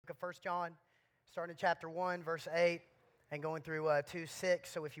of 1 John, starting in chapter 1, verse 8, and going through 2,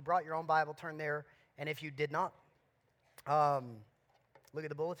 6. So if you brought your own Bible, turn there. And if you did not, look at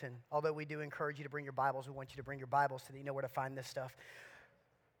the bulletin. Although we do encourage you to bring your Bibles, we want you to bring your Bibles so that you know where to find this stuff.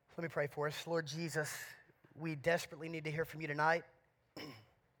 Let me pray for us. Lord Jesus, we desperately need to hear from you tonight.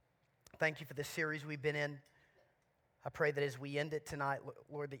 Thank you for this series we've been in. I pray that as we end it tonight,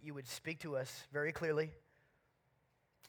 Lord, that you would speak to us very clearly.